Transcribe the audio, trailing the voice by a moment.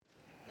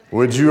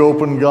Would you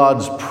open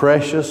God's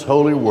precious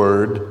holy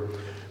word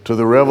to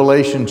the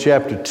Revelation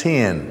chapter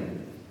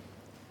 10?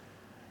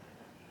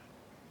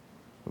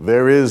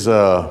 There is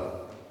a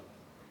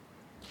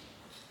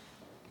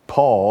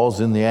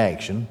pause in the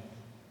action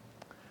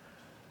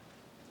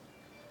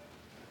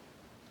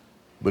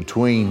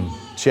between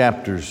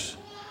chapters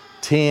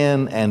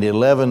 10 and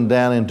 11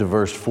 down into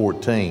verse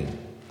 14.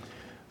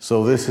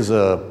 So this is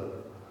a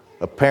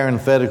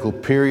parenthetical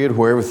period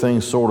where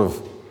everything sort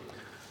of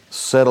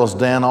settles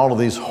down. All of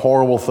these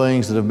horrible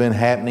things that have been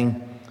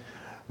happening,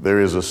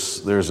 there's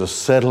a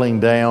settling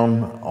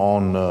down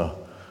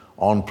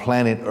on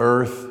planet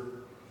Earth,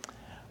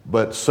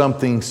 but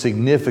something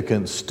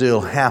significant still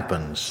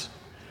happens,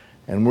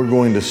 and we're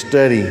going to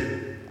study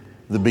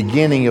the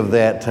beginning of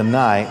that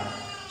tonight.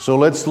 So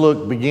let's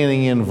look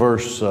beginning in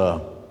verse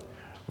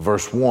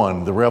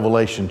 1, the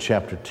Revelation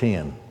chapter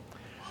 10.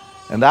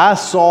 And I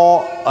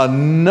saw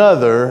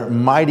another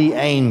mighty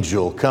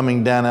angel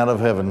coming down out of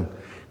heaven,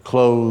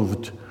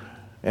 clothed,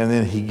 and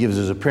then he gives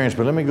his appearance.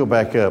 But let me go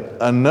back up.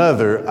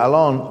 Another,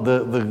 alon,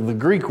 the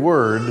Greek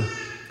word,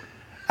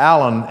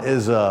 alon,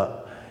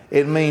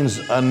 it means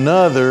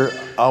another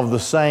of the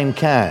same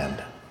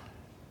kind.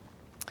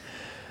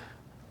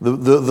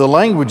 The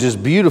language is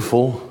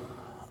beautiful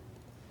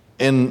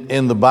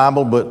in the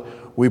Bible, but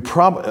we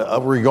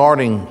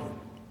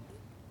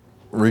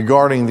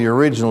regarding the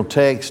original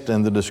text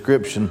and the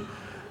description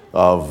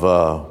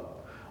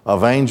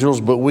of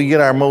angels, but we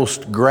get our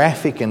most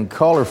graphic and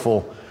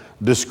colorful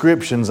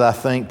descriptions, I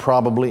think,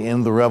 probably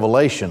in the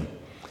Revelation.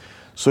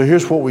 So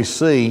here's what we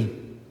see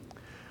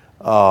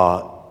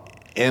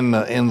in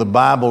the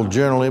Bible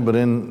generally,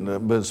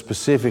 but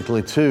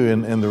specifically too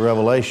in the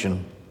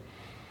Revelation.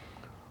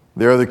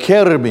 There are the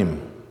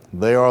cherubim.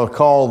 They are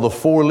called the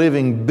four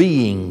living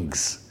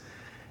beings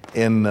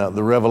in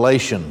the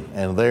Revelation,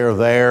 and they are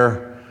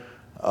there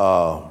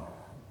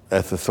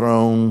at the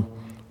throne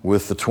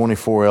with the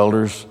 24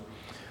 elders.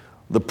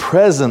 The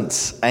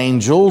presence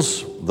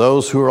angels,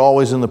 those who are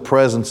always in the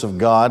presence of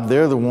God,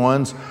 they're the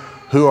ones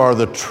who are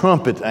the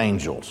trumpet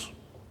angels.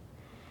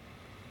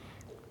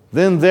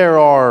 Then there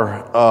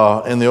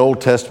are, in the Old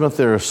Testament,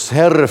 there are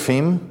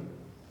seraphim.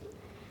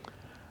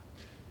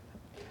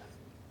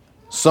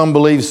 Some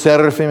believe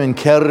seraphim and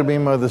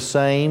cherubim are the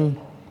same.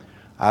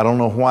 I don't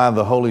know why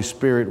the Holy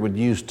Spirit would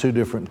use two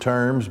different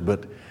terms,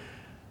 but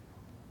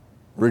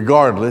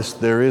regardless,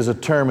 there is a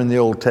term in the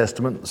Old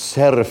Testament,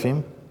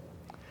 seraphim.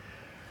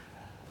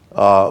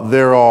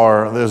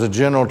 There's a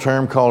general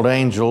term called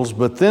angels,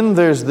 but then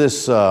there's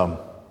this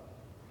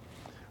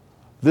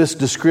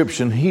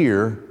description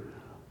here,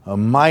 a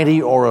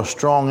mighty or a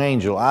strong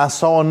angel. I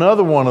saw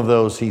another one of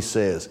those, he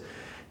says.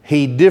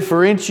 He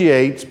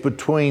differentiates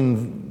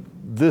between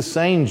this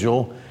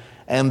angel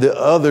and the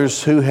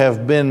others who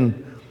have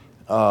been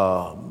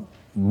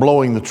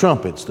blowing the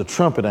trumpets, the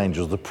trumpet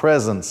angels, the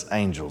presence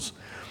angels.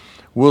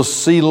 We'll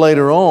see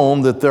later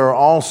on that there are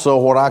also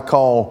what I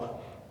call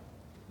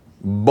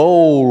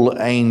bowl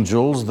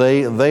angels.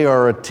 They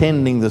are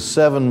attending the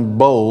 7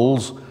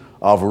 bowls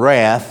of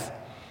wrath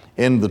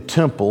in the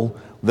temple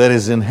that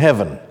is in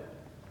heaven.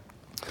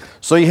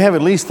 So you have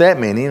at least that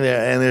many,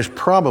 and there's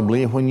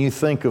probably, when you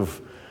think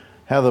of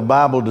how the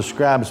Bible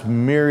describes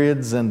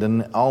myriads and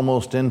an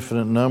almost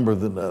infinite number,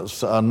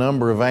 a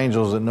number of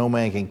angels that no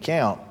man can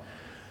count,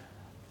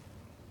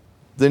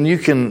 then you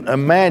can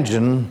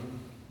imagine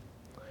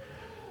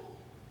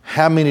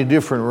how many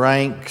different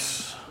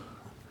ranks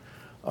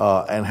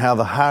and how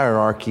the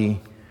hierarchy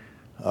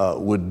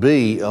would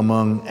be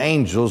among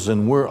angels,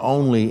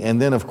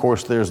 and then of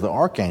course there's the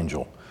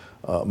archangel,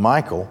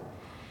 Michael,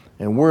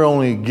 and we're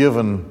only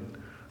given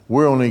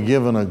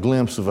a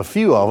glimpse of a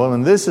few of them,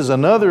 and this is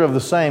another of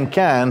the same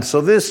kind. So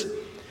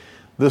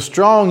the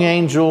strong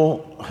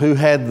angel who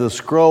had the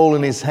scroll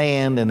in his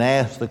hand and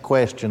asked the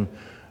question,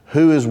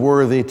 who is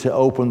worthy to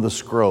open the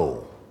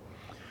scroll?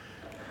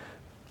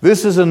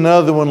 This is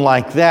another one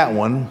like that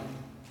one,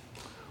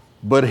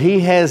 but he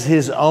has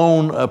his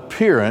own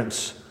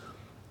appearance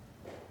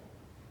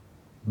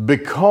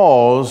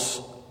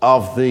because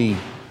of the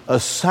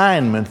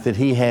assignment that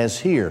he has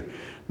here.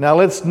 Now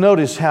let's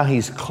notice how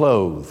he's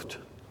clothed.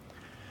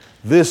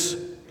 This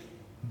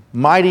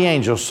mighty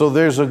angel, so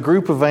there's a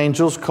group of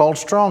angels called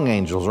strong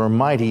angels or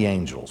mighty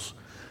angels.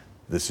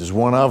 This is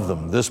one of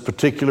them. This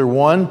particular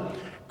one,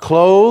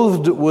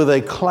 clothed with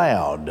a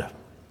cloud.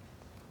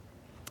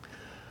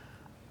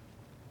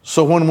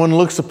 So when one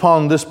looks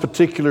upon this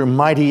particular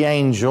mighty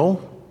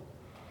angel,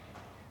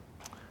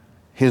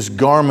 his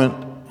garment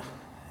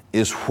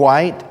is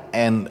white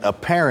and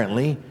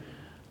apparently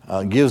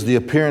gives the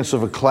appearance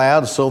of a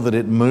cloud so that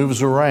it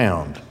moves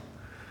around.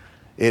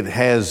 It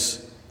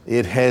has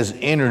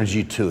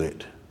energy to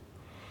it.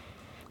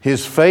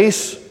 His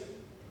face,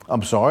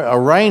 a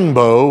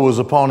rainbow was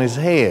upon his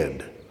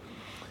head.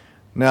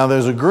 Now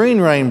there's a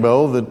green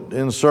rainbow that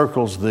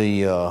encircles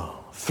the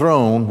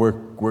throne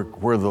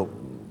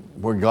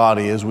where God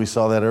is. We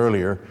saw that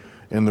earlier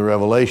in the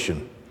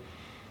Revelation.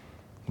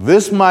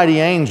 This mighty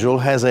angel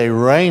has a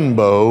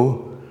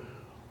rainbow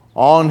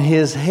on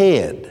his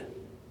head.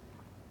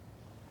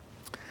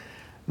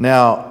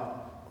 Now,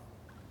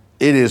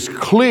 it is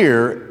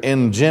clear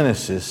in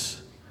Genesis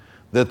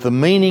that the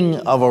meaning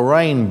of a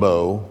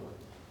rainbow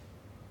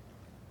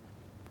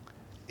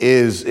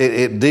is,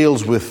 it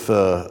deals with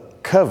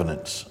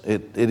covenants.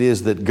 It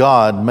is that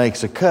God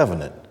makes a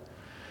covenant.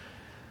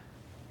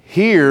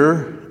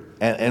 Here,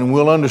 and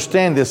we'll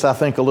understand this, I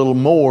think, a little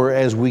more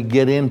as we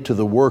get into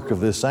the work of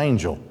this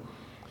angel.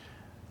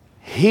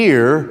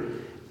 Here,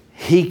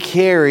 he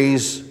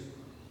carries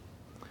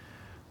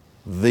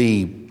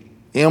the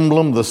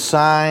emblem, the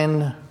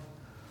sign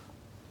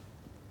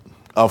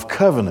of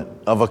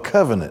a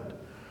covenant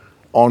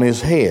on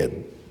his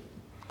head.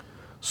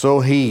 So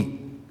he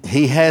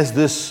has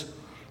this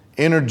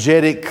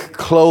energetic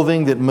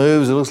clothing that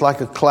moves. It looks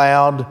like a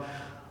cloud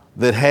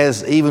that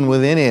has, even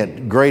within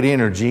it, great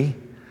energy.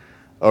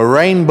 A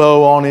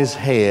rainbow on his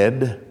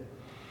head.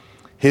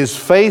 His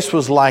face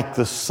was like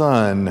the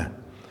sun.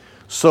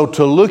 So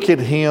to look at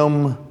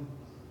him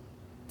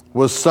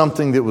was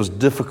something that was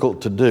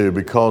difficult to do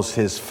because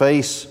his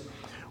face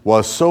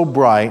was so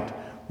bright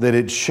that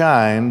it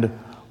shined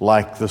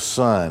like the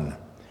sun.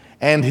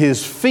 And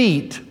his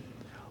feet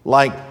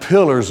like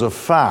pillars of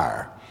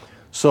fire.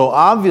 So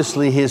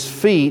obviously his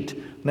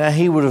feet, now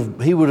he would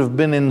have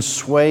been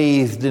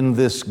enswathed in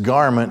this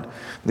garment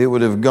that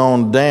would have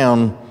gone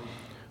down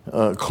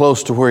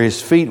close to where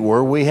his feet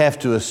were. We have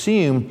to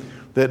assume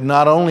that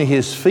not only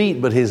his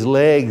feet but his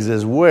legs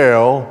as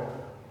well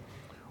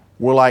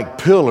were like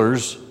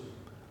pillars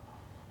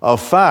of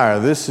fire.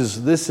 This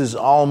is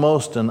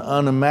almost an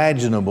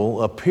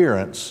unimaginable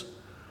appearance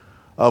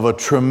of a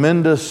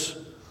tremendous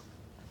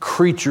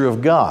creature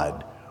of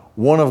God,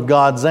 one of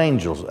God's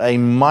angels, a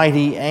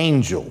mighty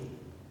angel.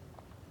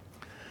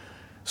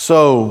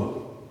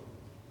 So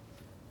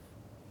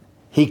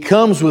he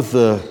comes with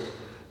the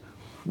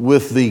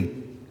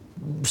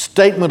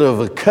statement of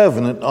a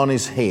covenant on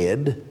his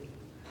head.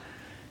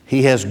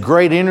 He has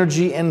great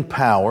energy and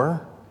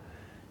power.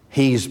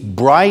 He's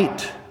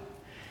bright,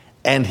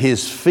 and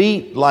his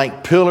feet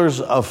like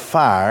pillars of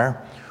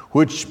fire,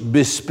 which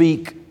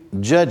bespeak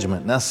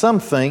judgment. Now, some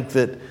think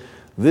that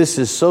this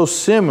is so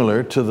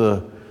similar to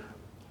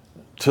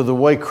the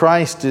way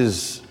Christ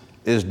is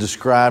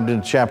described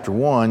in chapter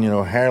 1,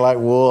 hair like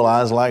wool,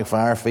 eyes like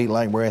fire, feet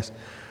like brass.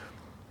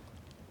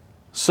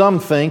 Some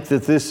think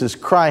that this is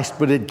Christ,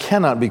 but it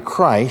cannot be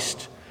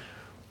Christ.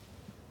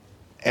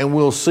 And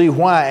we'll see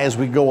why as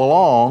we go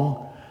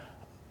along.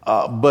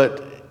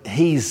 But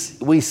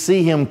we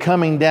see him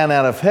coming down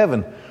out of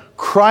heaven.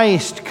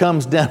 Christ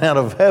comes down out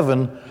of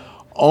heaven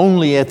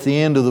only at the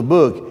end of the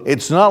book.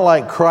 It's not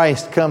like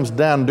Christ comes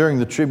down during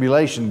the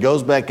tribulation,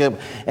 goes back up,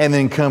 and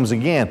then comes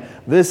again.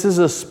 This is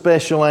a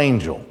special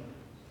angel.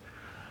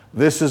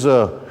 This is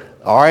all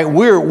right,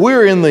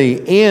 we're in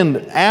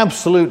the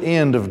absolute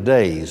end of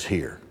days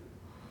here.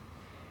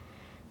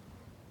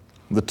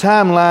 The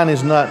timeline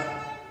is not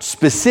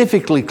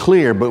specifically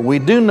clear, but we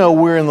do know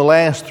we're in the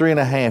last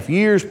 3.5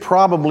 years,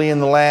 probably in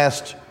the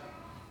last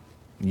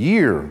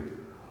year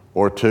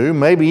or two,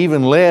 maybe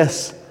even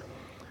less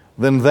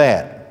than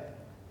that.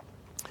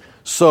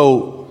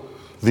 So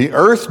the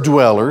earth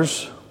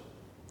dwellers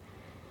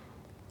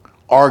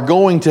are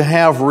going to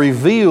have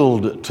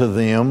revealed to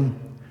them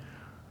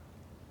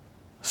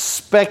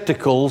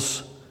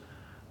spectacles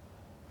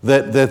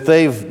that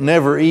they've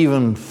never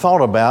even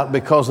thought about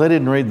because they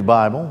didn't read the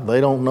Bible. They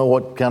don't know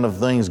what kind of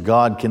things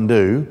God can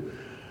do.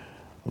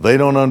 They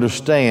don't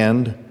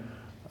understand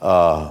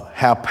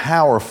how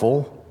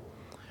powerful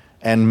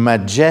and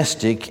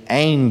majestic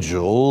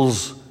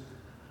angels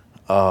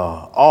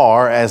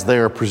are as they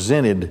are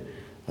presented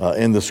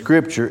in the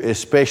Scripture,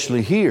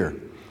 especially here.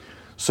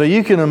 So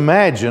you can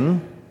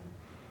imagine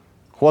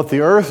what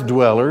the earth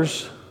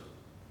dwellers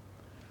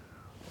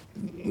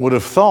would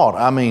have thought.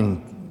 I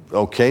mean,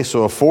 okay,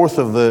 so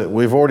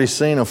we've already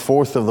seen a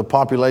fourth of the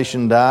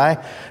population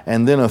die,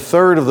 and then a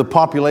third of the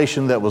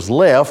population that was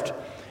left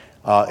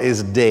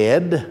is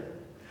dead.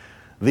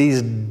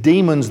 These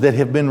demons that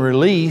have been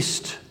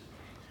released,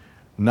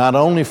 not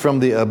only from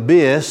the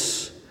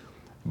abyss,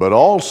 but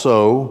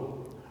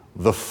also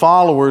the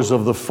followers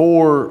of the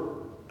 4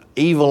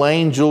 evil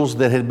angels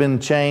that had been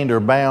chained or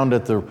bound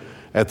at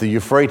the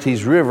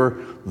Euphrates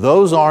River,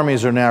 those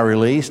armies are now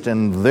released,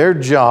 and their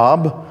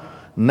job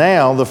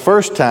now, the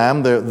first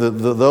time,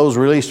 those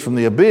released from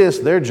the abyss,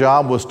 their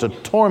job was to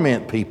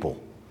torment people,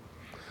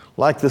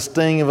 like the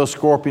sting of a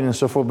scorpion and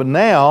so forth. But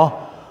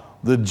now,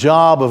 the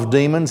job of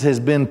demons has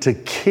been to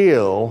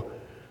kill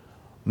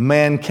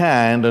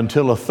mankind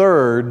until a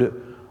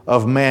third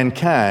of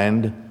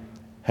mankind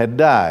had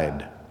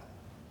died.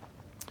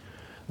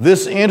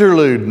 This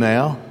interlude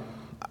now,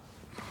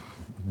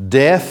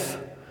 death,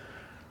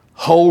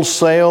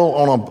 wholesale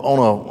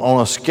on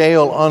a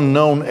scale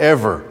unknown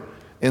ever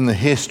in the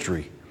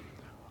history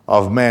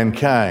of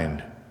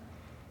mankind.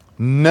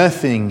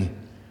 Nothing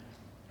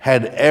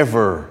had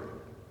ever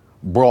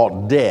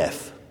brought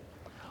death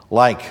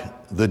like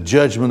the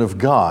judgment of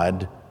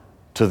God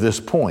to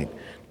this point.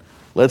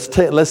 Let's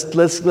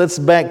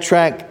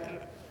backtrack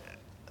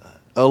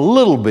a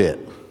little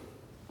bit.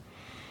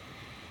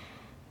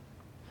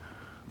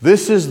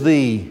 This is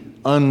the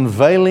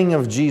unveiling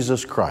of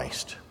Jesus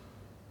Christ.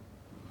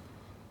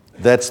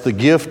 That's the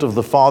gift of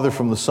the Father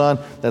from the Son.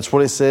 That's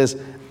what it says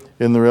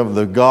in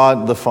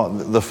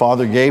the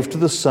Father gave to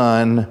the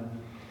Son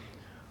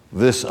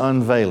this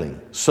unveiling.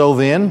 So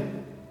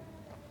then,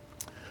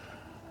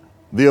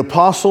 the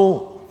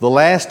apostle, the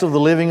last of the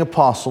living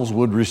apostles,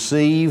 would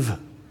receive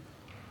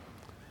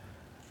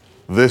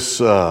this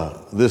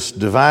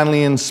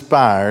divinely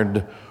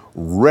inspired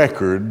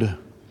record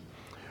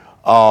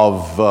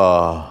of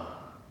a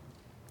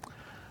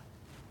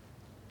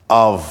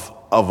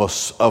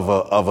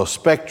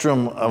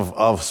spectrum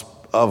of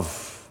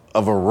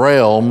a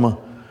realm,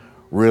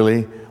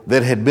 really,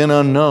 that had been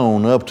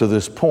unknown up to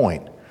this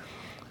point,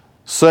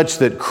 such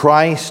that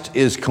Christ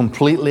is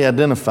completely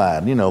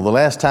identified. You know, the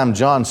last time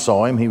John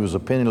saw him, he was a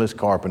penniless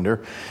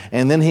carpenter,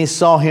 and then he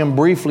saw him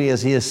briefly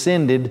as he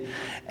ascended,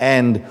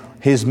 and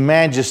his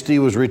majesty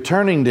was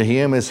returning to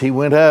him as he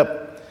went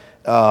up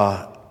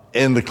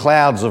in the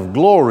clouds of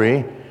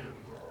glory.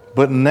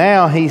 But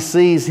now he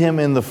sees him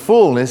in the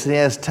fullness. He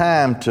has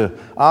time to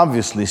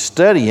obviously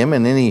study him,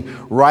 and then he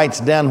writes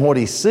down what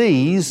he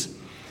sees,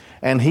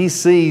 and he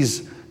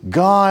sees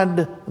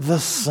God the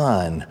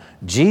Son.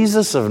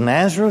 Jesus of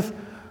Nazareth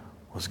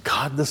was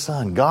God the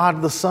Son.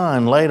 God the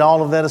Son laid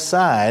all of that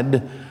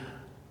aside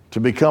to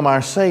become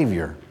our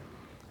Savior.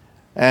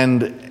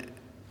 And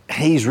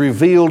He's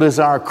revealed as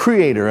our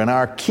Creator and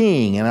our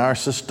King and our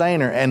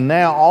Sustainer, and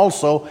now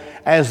also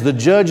as the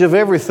judge of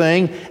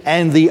everything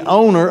and the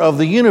owner of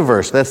the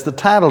universe. That's the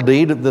title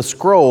deed of the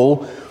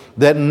scroll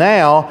that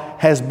now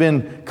has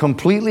been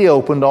completely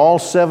opened, all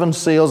seven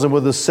seals, and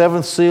with the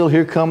seventh seal,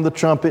 here come the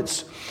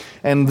trumpets.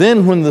 And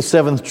then when the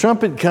seventh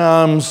trumpet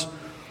comes,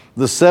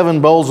 the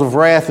seven bowls of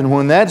wrath, and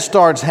when that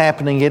starts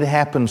happening, it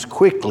happens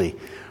quickly.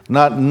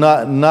 Not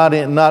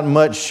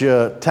much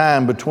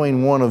time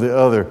between one or the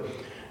other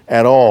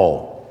at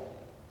all.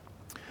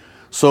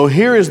 So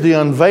here is the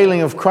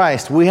unveiling of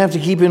Christ. We have to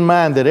keep in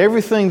mind that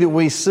everything that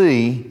we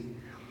see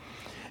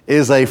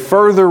is a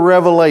further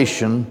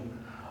revelation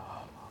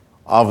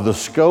of the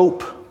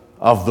scope,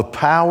 of the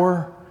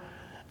power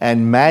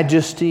and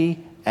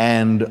majesty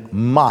and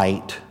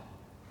might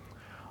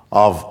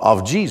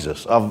of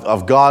Jesus,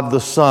 of God the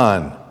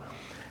Son.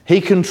 He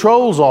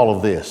controls all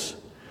of this.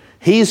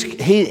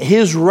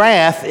 His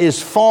wrath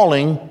is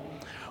falling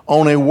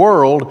on a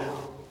world.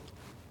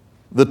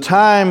 The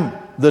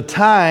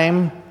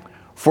time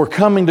for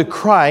coming to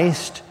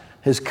Christ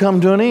has come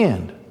to an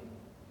end.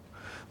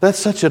 That's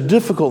such a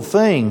difficult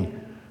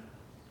thing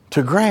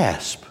to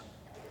grasp.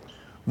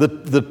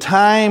 The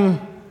time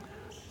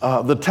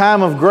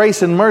of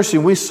grace and mercy,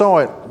 we saw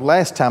it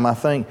last time, I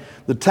think.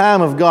 The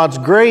time of God's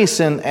grace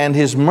and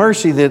His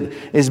mercy that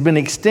has been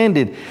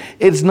extended,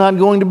 it's not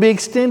going to be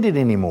extended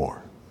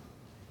anymore.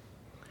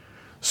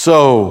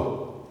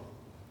 So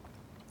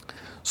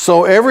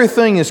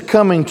everything is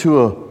coming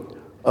to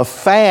a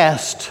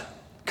fast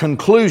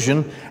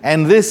conclusion,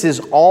 and this is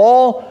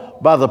all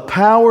by the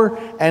power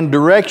and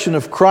direction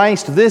of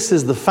Christ. This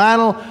is the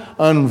final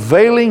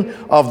unveiling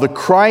of the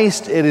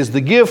Christ. It is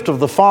the gift of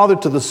the Father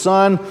to the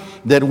Son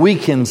that we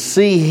can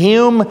see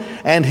Him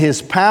and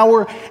His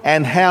power,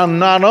 and how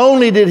not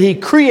only did He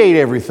create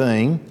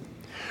everything,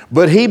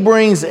 but He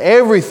brings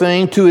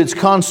everything to its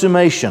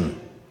consummation.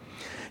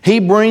 He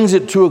brings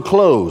it to a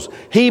close.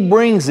 He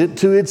brings it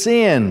to its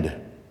end.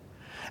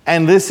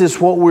 And this is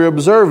what we're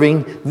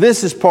observing.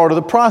 This is part of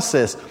the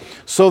process.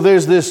 So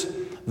there's this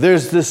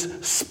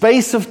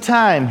space of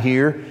time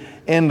here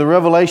in the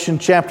Revelation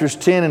chapters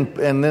 10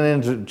 and then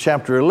into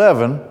chapter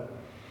 11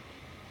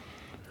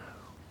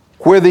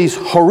 where these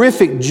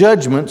horrific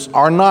judgments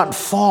are not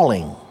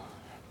falling.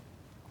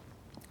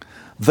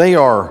 They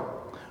are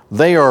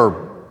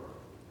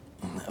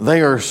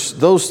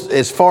those,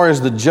 as far as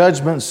the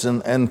judgments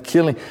and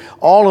killing,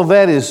 all of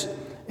that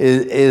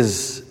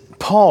is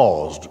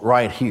paused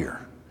right here.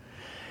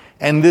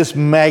 And this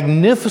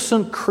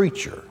magnificent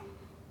creature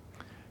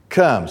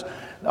comes.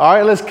 All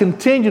right, let's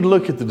continue to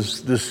look at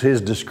his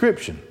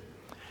description.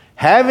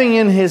 Having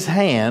in his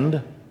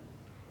hand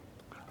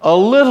a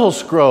little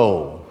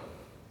scroll,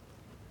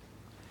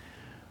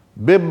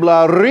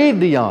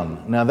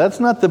 Biblaridion. Now, that's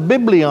not the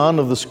Biblion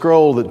of the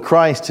scroll that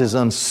Christ has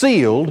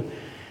unsealed.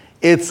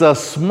 It's a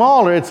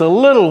smaller, it's a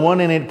little one,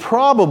 and it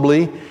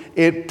probably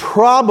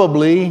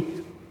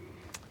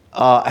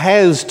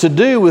has to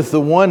do with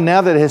the one now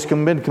that has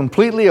been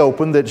completely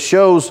opened, that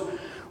shows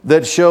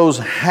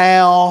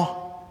how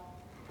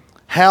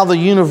the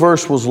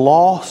universe was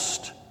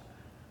lost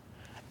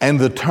and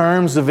the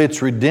terms of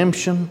its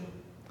redemption,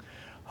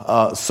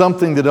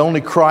 something that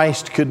only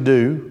Christ could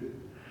do.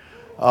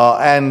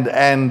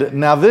 And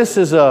now this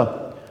is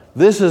a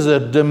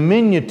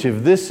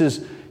diminutive.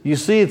 You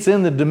see, it's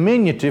in the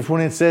diminutive when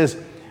it says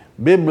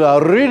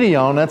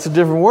Biblaridion. That's a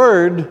different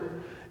word.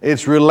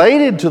 It's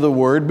related to the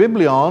word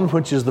biblion,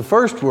 which is the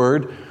first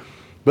word,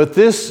 but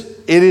it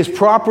is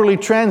properly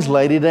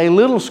translated a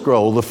little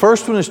scroll. The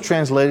first one is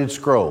translated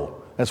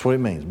scroll. That's what it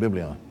means,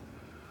 biblion.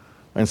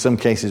 In some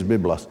cases,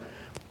 biblos.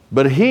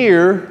 But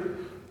here,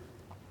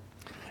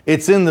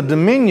 It's in the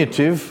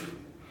diminutive,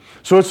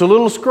 so it's a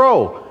little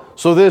scroll.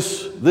 So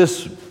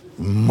this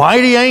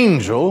mighty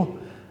angel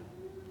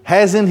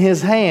has in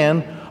his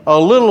hand a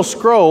little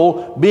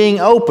scroll being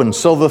opened.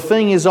 So the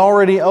thing is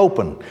already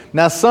open.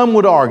 Now some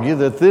would argue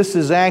that this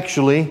is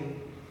actually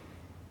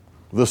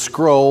the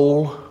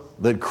scroll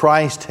that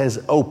Christ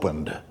has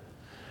opened,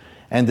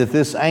 and that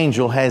this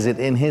angel has it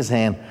in his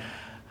hand.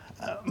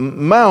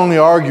 My only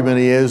argument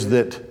is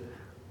that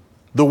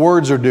the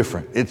words are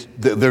different.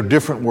 They're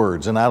different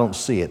words, and I don't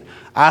see it.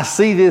 I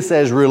see this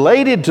as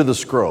related to the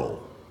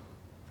scroll.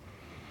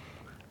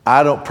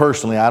 I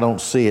don't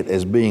see it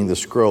as being the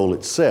scroll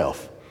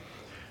itself.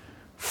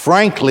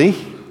 Frankly,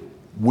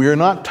 we're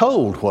not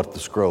told what the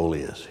scroll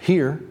is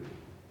here.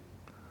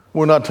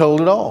 We're not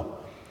told at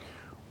all.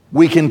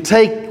 We can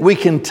take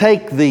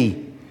the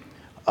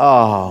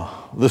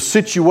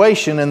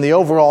situation and the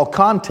overall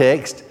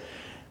context.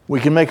 We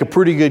can make a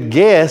pretty good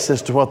guess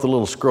as to what the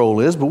little scroll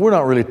is, but we're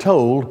not really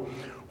told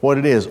what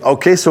it is.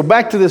 Okay, so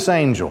back to this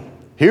angel.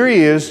 Here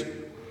he is.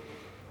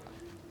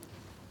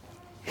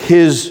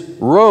 His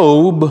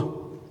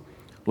robe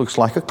looks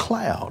like a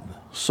cloud.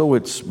 So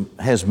it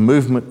has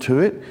movement to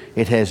it.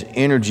 It has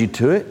energy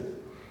to it.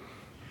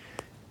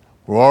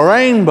 A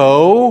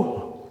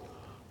rainbow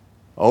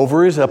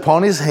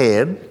upon his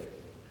head.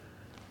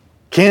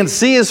 Can't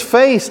see his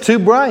face, too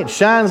bright.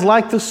 Shines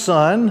like the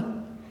sun.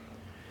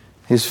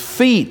 His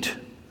feet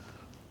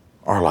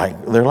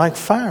they're like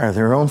fire.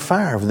 They're on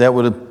fire. That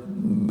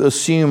would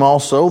assume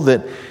also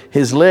that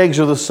his legs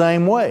are the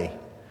same way.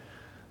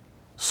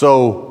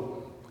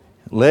 So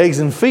legs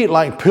and feet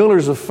like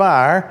pillars of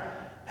fire.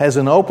 Has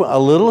a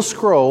little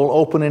scroll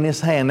open in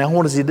his hand. Now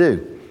what does he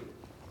do?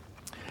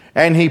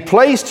 And he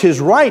placed his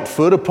right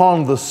foot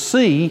upon the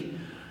sea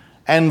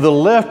and the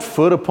left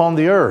foot upon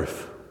the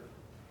earth.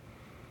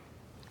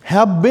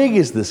 How big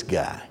is this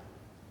guy?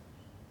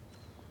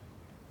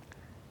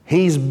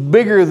 He's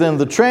bigger than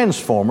the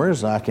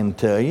Transformers, I can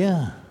tell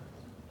you.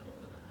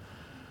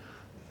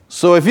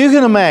 So if you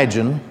can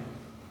imagine,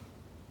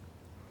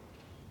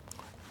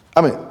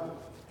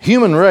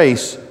 human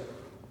race,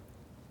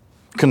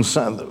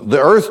 the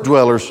earth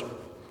dwellers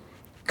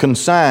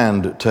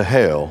consigned to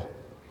hell,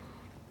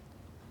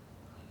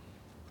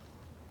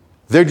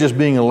 they're just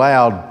being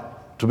allowed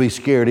to be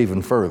scared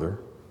even further.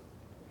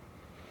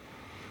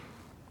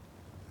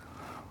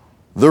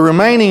 The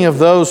remaining of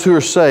those who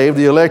are saved,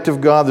 the elect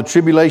of God, the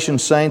tribulation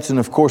saints, and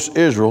of course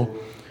Israel,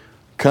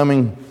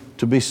 coming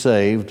to be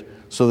saved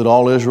so that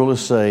all Israel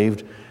is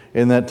saved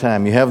in that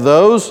time. You have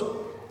this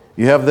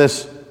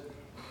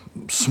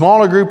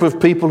smaller group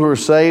of people who are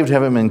saved,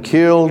 having been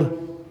killed.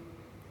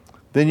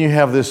 Then you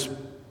have this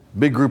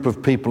big group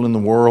of people in the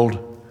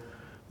world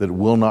that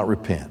will not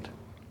repent.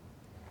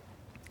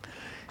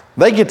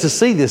 They get to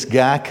see this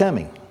guy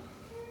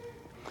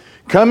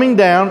coming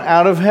down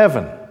out of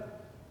heaven.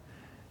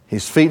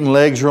 His feet and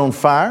legs are on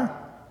fire.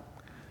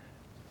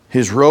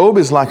 His robe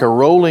is like a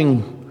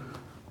rolling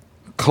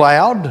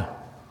cloud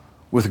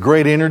with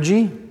great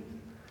energy.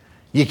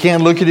 You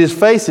can't look at his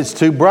face. It's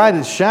too bright.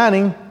 It's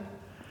shining.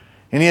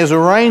 And he has a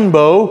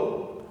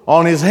rainbow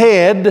on his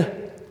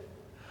head,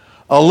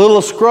 a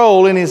little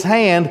scroll in his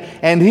hand,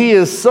 and he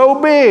is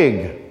so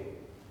big.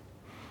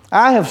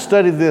 I have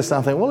studied this and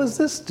I think, well, is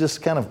this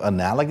just kind of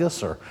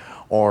analogous,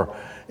 or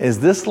is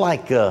this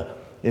like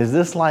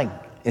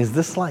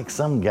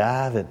some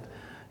guy that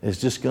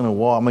is just going to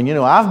walk?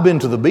 I've been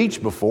to the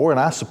beach before, and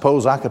I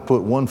suppose I could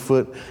put one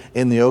foot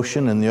in the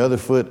ocean and the other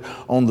foot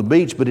on the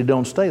beach, but it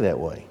don't stay that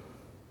way.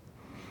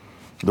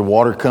 The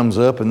water comes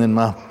up, and then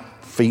my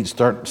feet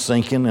start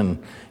sinking,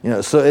 and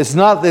so it's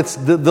not. It's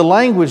the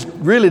language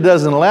really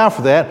doesn't allow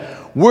for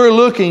that. We're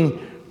looking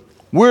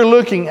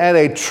at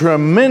a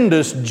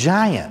tremendous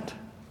giant,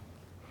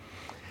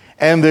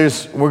 and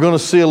we're going to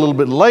see a little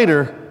bit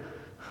later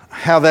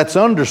how that's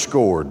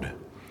underscored.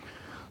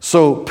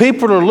 So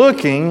people are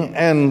looking,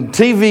 and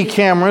TV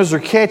cameras are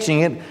catching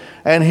it,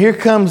 and here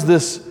comes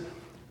this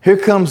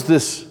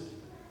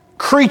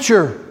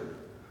creature.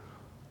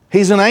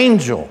 He's an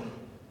angel.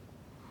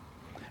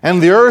 And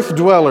the earth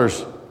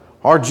dwellers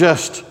are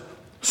just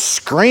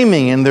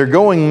screaming, and they're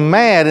going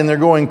mad, and they're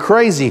going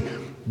crazy.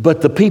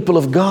 But the people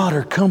of God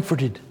are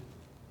comforted.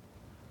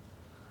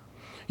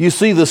 You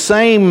see, the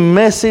same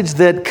message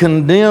that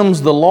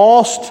condemns the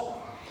lost,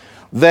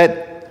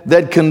 that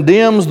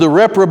condemns the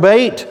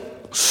reprobate,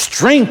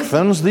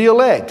 strengthens the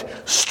elect,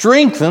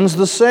 strengthens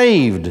the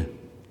saved.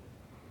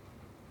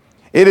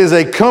 It is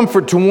a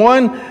comfort to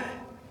one,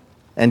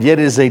 and yet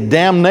it is a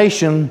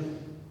damnation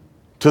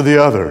to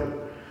the other.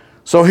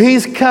 So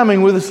he's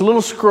coming with this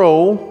little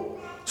scroll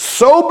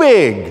so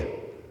big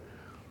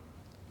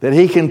that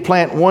he can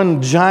plant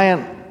one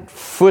giant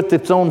foot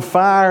that's on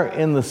fire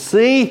in the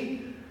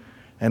sea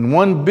and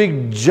one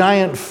big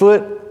giant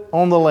foot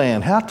on the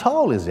land. How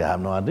tall is he? I have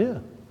no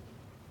idea.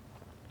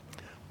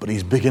 But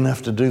he's big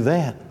enough to do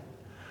that.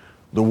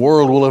 The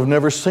world will have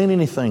never seen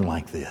anything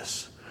like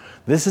this.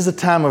 This is a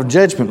time of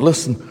judgment.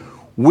 Listen,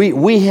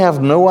 we have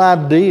no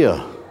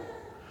idea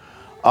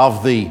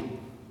of the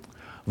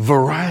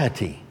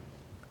variety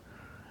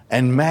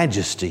and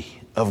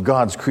majesty of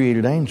God's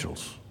created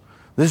angels.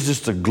 This is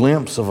just a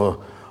glimpse of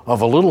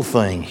a little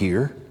thing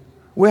here.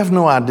 We have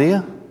no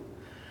idea.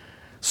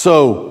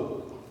 So,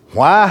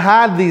 why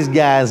hide these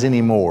guys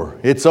anymore?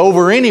 It's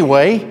over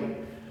anyway.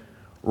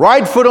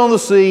 Right foot on the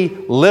sea,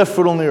 left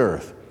foot on the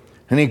earth.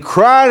 And he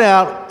cried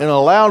out in a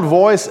loud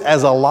voice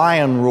as a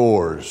lion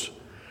roars.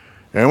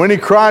 And when he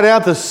cried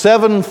out, the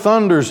seven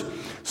thunders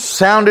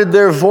sounded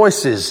their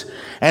voices.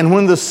 And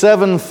when the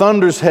seven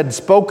thunders had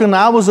spoken,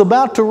 I was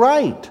about to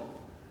write,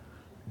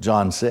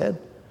 John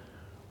said.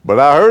 But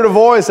I heard a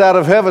voice out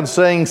of heaven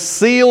saying,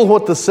 seal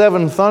what the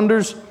seven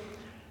thunders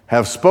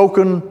have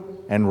spoken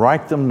and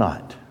write them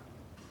not.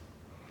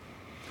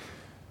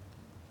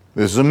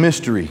 This is a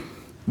mystery.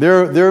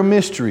 There are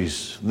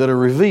mysteries that are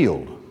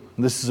revealed.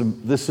 This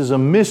is a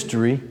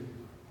mystery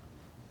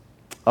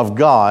of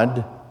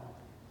God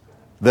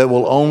that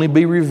will only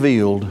be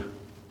revealed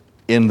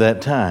in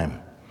that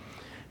time.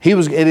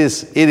 It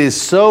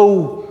is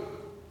so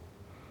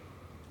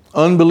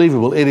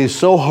unbelievable. It is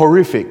so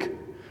horrific.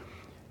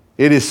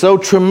 It is so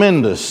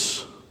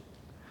tremendous.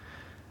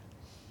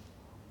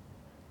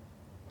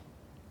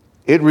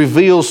 It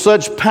reveals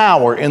such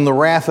power in the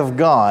wrath of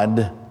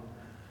God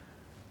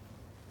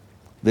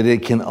that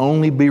it can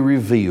only be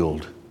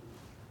revealed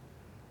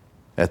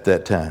at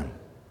that time.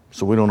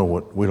 So we don't know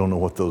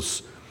what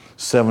those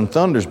seven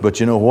thunders, but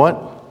you know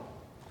what?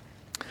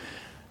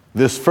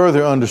 This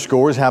further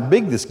underscores how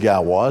big this guy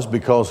was,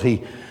 because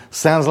he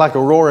sounds like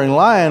a roaring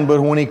lion,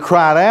 but when he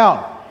cried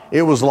out,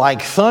 it was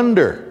like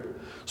thunder.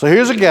 So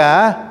here's a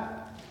guy.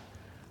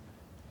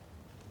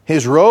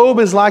 His robe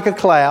is like a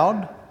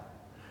cloud.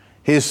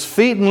 His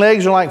feet and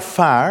legs are like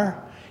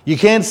fire. You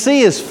can't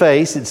see his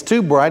face. It's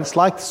too bright. It's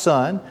like the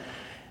sun.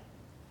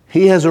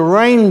 He has a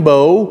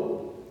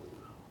rainbow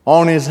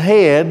on his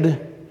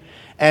head.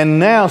 And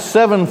now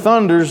seven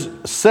thunders,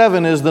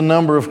 seven is the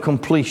number of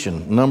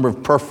completion, number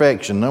of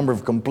perfection, number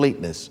of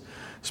completeness,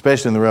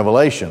 especially in the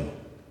Revelation.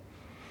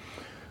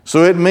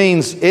 So it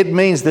means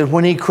that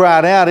when he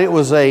cried out, it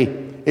was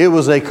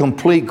a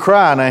complete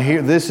cry. Now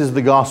here, this is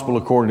the gospel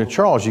according to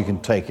Charles. You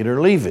can take it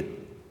or leave it.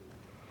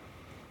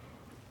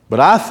 But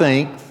I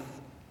think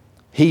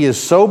he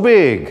is so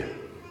big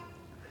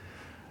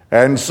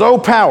and so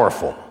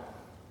powerful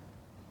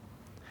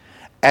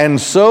and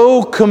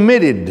so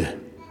committed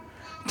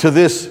to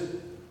this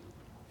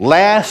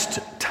last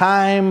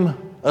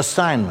time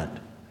assignment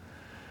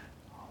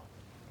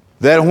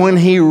that when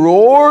he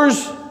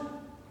roars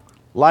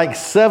like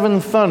seven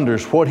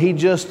thunders, what he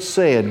just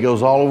said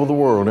goes all over the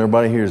world.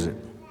 Everybody hears it.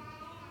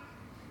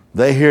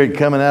 They hear it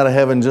coming out of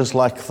heaven just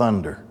like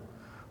thunder.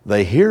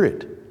 They hear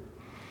it.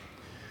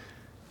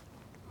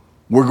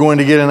 We're going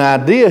to get an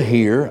idea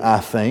here, I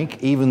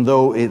think, even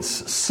though it's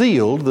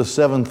sealed, the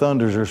seven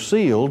thunders are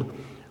sealed,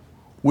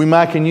 we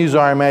might can use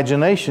our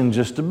imagination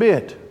just a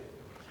bit.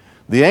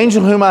 The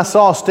angel whom I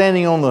saw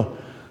standing on the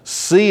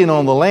sea and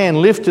on the land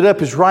lifted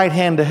up his right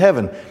hand to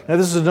heaven. Now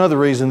this is another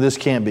reason this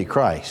can't be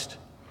Christ.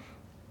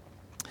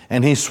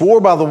 And he swore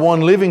by the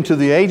one living to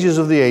the ages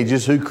of the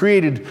ages, who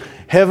created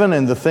heaven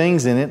and the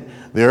things in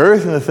it, the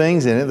earth and the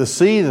things in it, the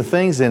sea and the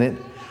things in it,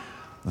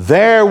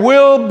 there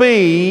will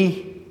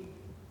be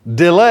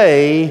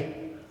delay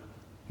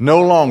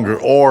no longer,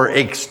 or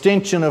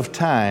extension of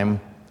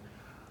time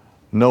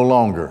no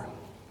longer.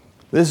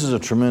 This is a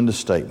tremendous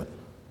statement.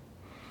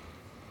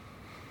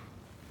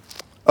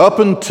 Up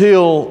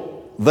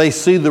until they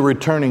see the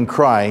returning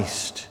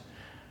Christ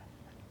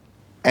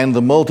and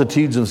the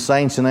multitudes of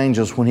saints and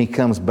angels when he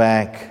comes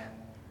back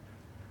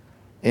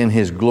in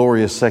his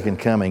glorious second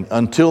coming,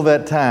 until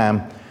that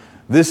time,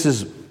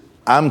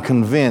 I'm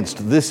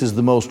convinced this is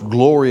the most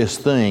glorious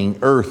thing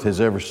earth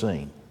has ever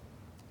seen.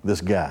 This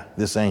guy,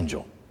 this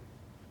angel.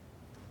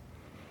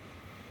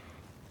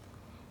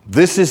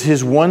 This is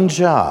his one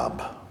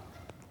job: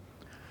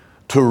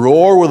 to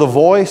roar with a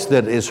voice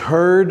that is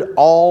heard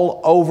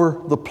all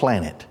over the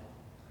planet.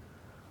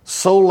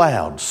 So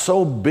loud,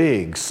 so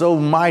big, so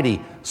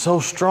mighty, so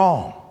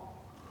strong.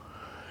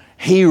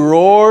 He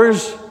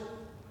roars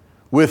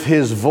with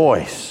his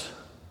voice.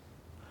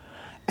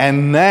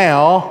 And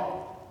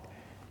now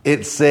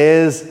it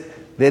says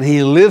that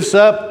he lifts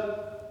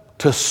up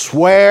to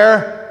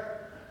swear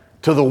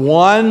to the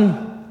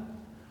one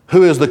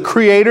who is the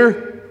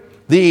Creator,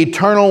 the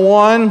Eternal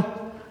One,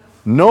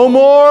 no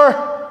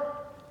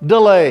more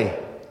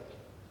delay,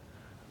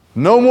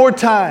 no more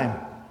time.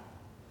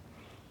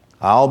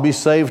 I'll be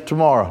saved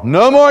tomorrow.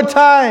 No more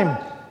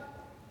time.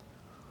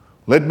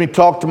 Let me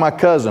talk to my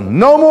cousin.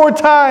 No more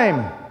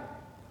time.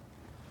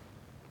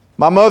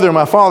 My mother,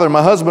 my father,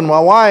 my husband, my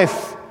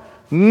wife.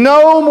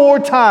 No more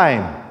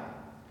time.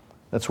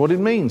 That's what it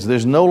means.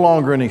 There's no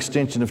longer an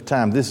extension of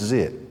time. This is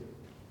it.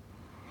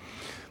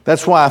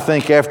 That's why I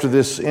think after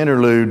this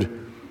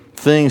interlude,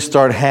 things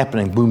start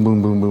happening. Boom,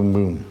 boom, boom, boom,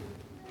 boom.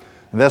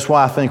 And that's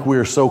why I think we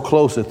are so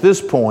close at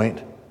this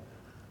point.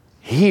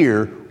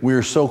 Here, we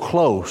are so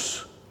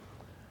close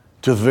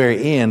to the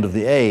very end of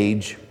the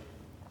age,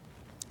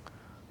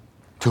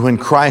 to when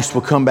Christ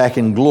will come back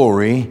in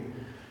glory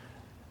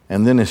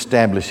and then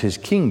establish his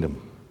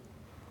kingdom.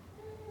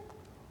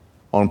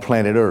 on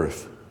planet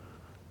Earth.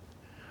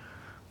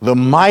 The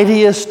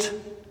mightiest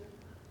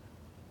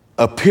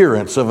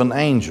appearance of an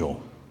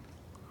angel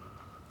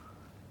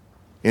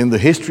in the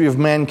history of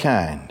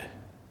mankind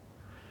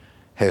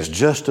has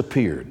just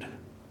appeared.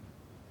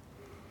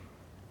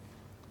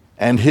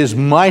 And his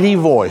mighty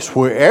voice,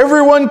 where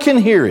everyone can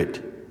hear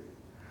it,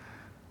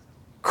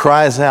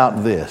 cries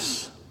out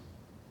this: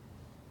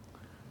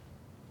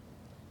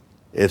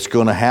 it's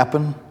going to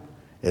happen.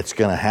 It's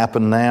going to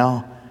happen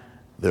now.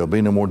 There'll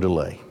be no more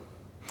delay.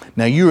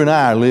 Now, you and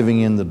I are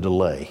living in the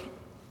delay.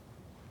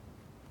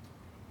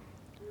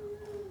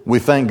 We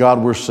thank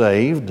God we're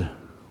saved.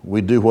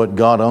 We do what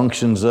God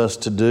unctions us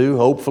to do,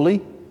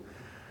 hopefully.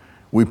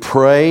 We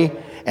pray,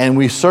 and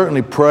we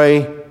certainly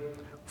pray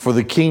for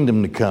the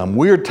kingdom to come.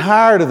 We're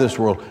tired of this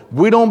world.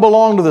 We don't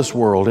belong to this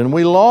world, and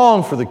we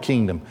long for the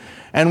kingdom.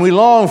 And we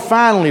long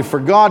finally for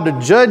God to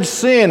judge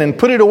sin and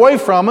put it away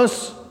from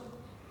us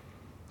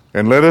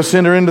and let us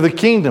enter into the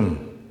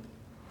kingdom.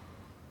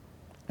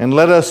 And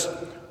let us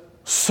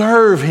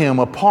serve Him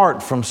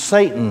apart from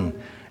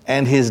Satan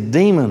and his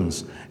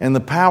demons and the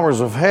powers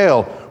of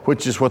hell,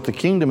 which is what the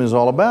kingdom is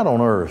all about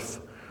on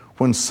earth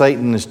when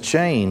Satan is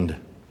chained.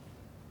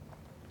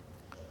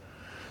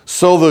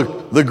 So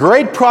the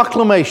great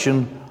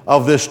proclamation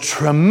of this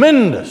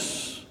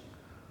tremendous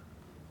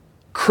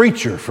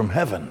creature from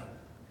heaven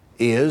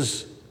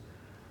is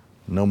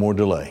no more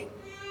delay.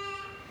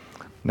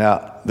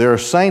 Now, there are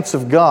saints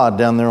of God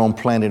down there on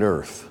planet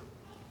Earth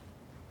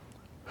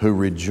who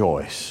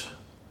rejoice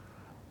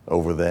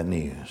over that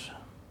news.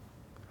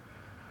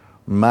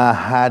 My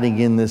hiding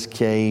in this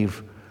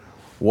cave,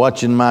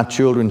 watching my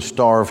children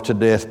starve to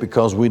death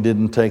because we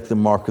didn't take the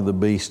mark of the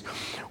beast.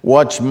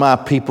 Watch my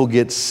people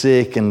get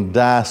sick and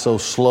die so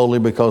slowly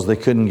because they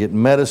couldn't get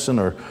medicine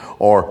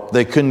or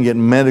they couldn't get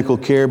medical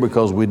care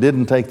because we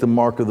didn't take the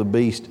mark of the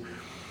beast.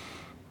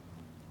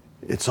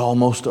 It's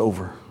almost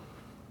over.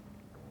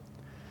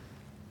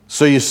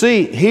 So you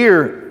see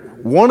here,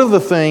 one of the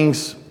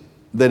things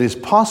that is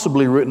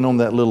possibly written on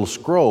that little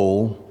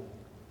scroll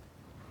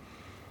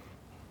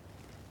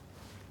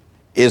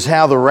is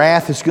how the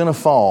wrath is going to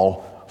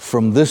fall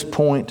from this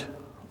point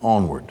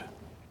onward.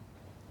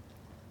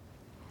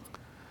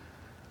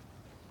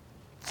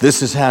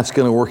 This is how it's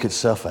going to work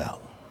itself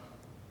out.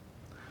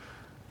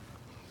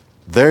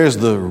 There's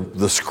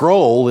the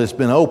scroll that's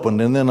been opened,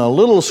 and then a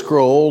little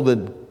scroll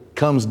that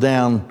comes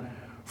down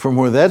from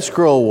where that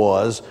scroll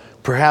was,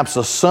 perhaps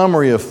a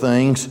summary of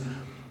things,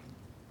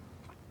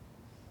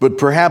 but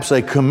perhaps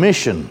a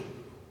commission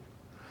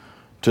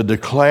to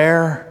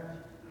declare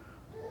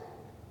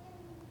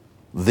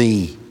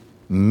the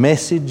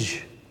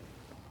message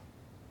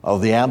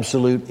of the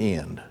absolute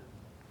end.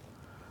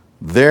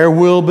 There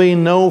will be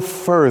no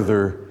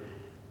further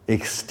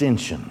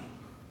extension,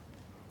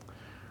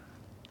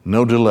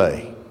 no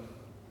delay.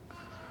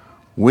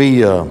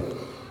 We can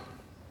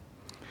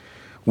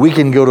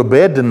go to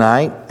bed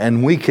tonight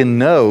and we can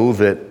know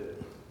that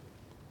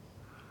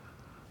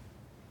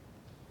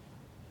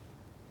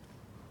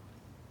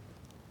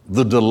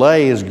the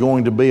delay is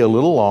going to be a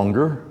little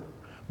longer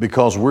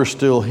because we're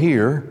still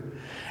here.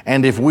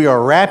 And if we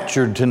are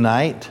raptured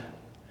tonight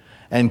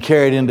and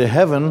carried into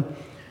heaven,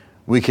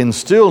 we can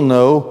still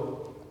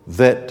know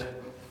that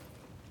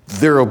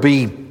there will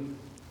be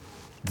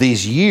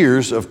these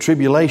years of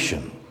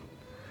tribulation.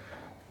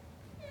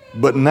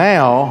 But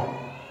now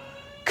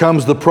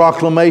comes the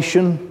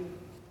proclamation,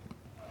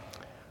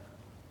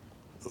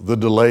 the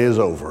delay is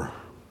over.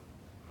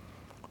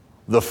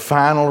 The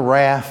final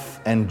wrath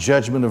and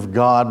judgment of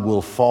God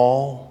will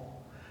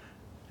fall,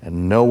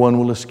 and no one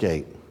will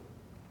escape.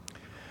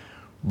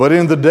 But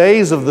in the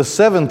days of the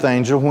seventh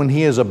angel, when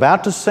he is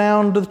about to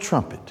sound the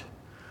trumpet,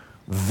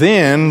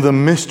 then the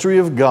mystery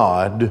of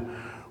God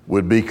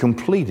would be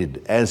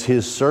completed, as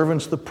his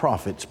servants the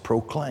prophets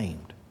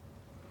proclaimed.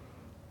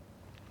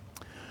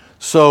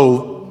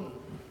 So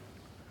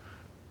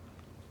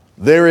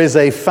there is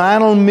a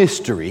final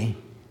mystery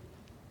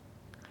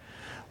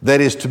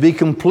that is to be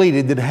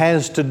completed that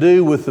has to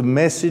do with the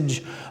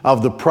message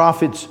of the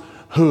prophets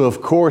who,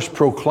 of course,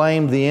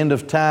 proclaimed the end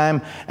of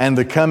time and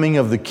the coming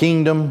of the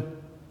kingdom.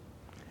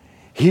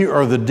 Here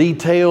are the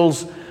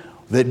details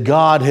that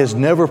God has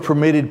never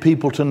permitted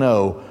people to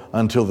know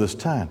until this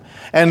time.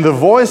 And the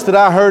voice that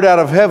I heard out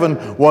of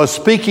heaven was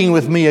speaking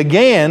with me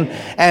again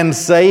and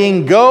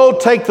saying, "Go,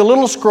 take the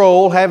little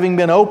scroll, having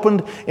been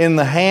opened in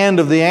the hand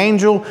of the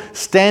angel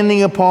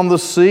standing upon the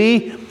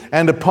sea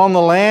and upon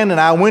the land.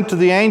 And I went to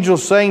the angel,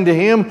 saying to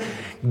him,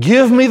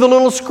 'Give me the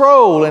little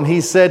scroll.' And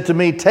he said to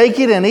me, 'Take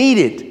it and eat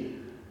it.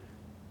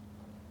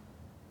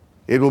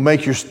 It will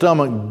make your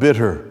stomach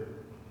bitter,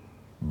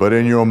 but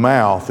in your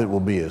mouth it will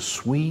be as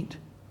sweet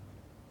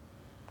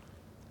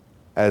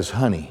as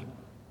honey.'"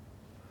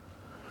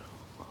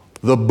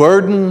 The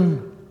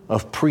burden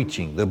of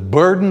preaching, the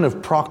burden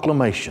of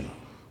proclamation,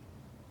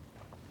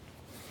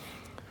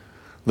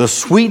 the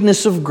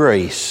sweetness of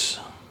grace,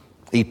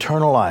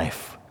 eternal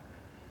life,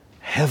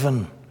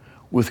 heaven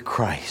with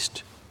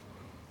Christ,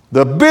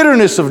 the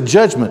bitterness of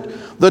judgment,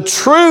 the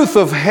truth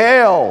of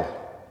hell,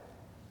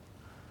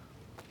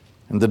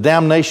 and the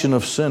damnation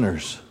of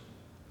sinners.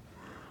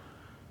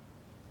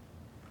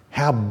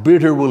 How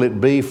bitter will it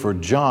be for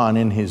John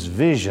in his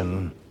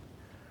vision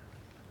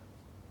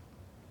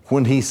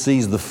when he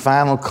sees the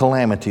final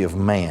calamity of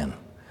man,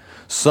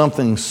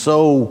 something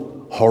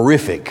so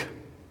horrific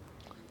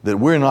that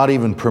we're not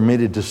even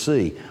permitted to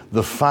see,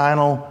 the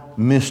final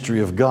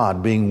mystery of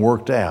God being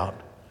worked out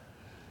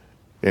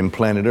in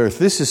planet Earth.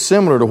 This is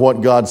similar to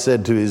what God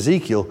said to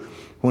Ezekiel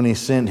when He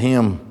sent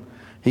him.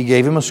 He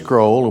gave him a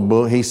scroll, a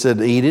book. He said,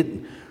 eat it.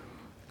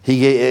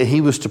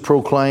 He was to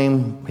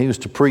proclaim, he was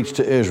to preach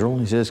to Israel.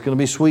 He said, it's going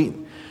to be sweet.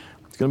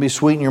 It's going to be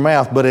sweet in your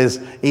mouth. But as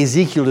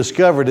Ezekiel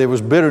discovered, there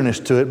was bitterness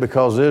to it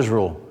because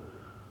Israel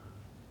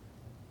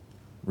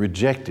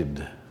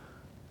rejected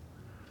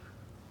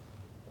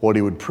what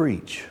he would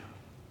preach.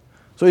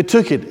 So he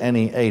took it and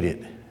he ate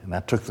it. And I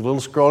took the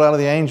little scroll out of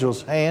the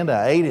angel's hand.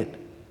 I ate it.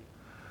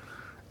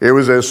 It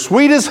was as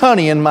sweet as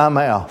honey in my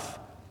mouth.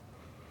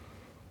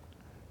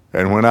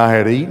 And when I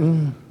had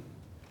eaten,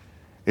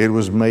 it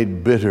was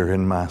made bitter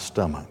in my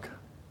stomach.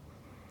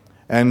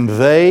 And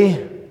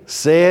they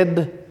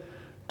said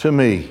to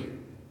me,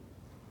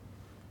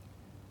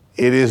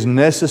 it is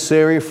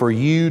necessary for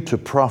you to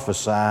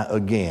prophesy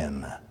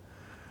again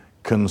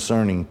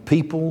concerning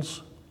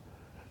peoples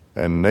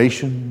and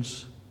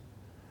nations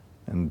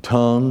and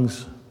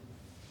tongues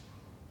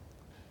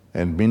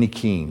and many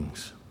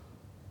kings.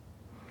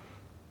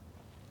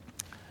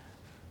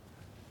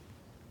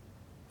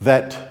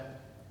 That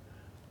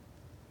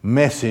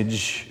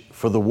message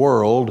for the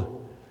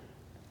world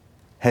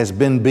has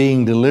been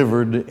being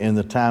delivered in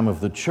the time of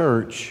the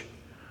church.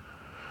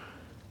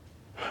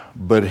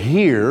 But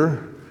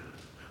here,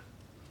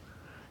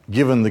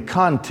 given the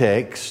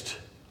context,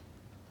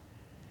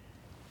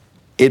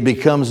 it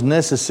becomes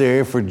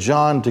necessary for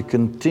John to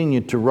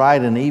continue to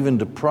write and even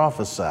to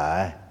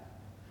prophesy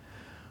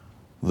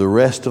the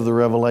rest of the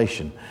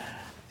revelation.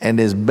 And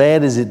as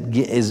bad as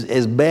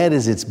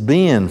it's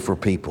been for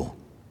people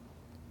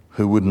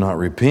who would not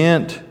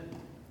repent,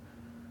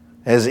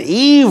 as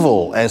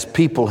evil as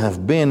people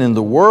have been in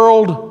the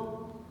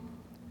world,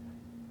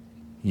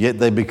 yet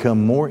they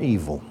become more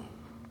evil.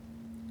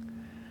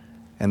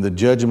 And the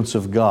judgments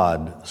of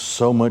God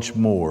so much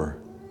more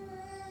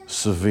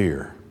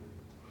severe.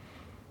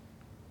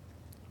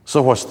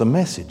 So what's the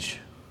message?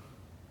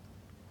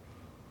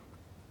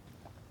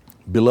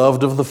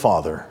 Beloved of the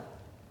Father,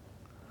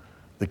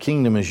 the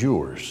kingdom is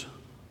yours.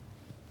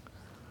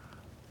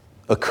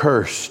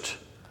 Accursed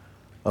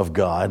of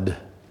God,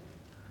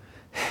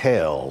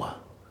 hell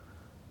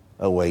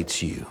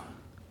awaits you.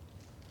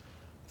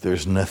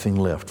 There's nothing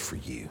left for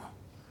you.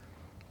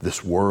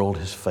 This world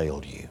has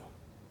failed you.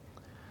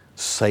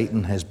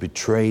 Satan has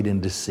betrayed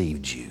and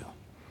deceived you.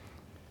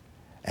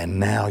 And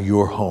now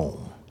your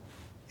home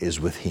is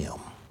with him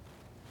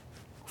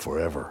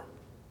forever.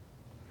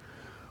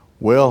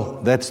 Well,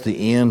 that's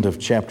the end of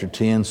chapter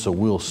 10, so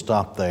we'll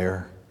stop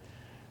there.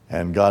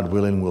 And God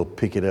willing, we'll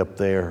pick it up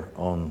there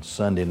on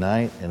Sunday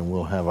night, and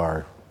we'll have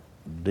our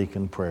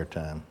deacon prayer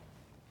time.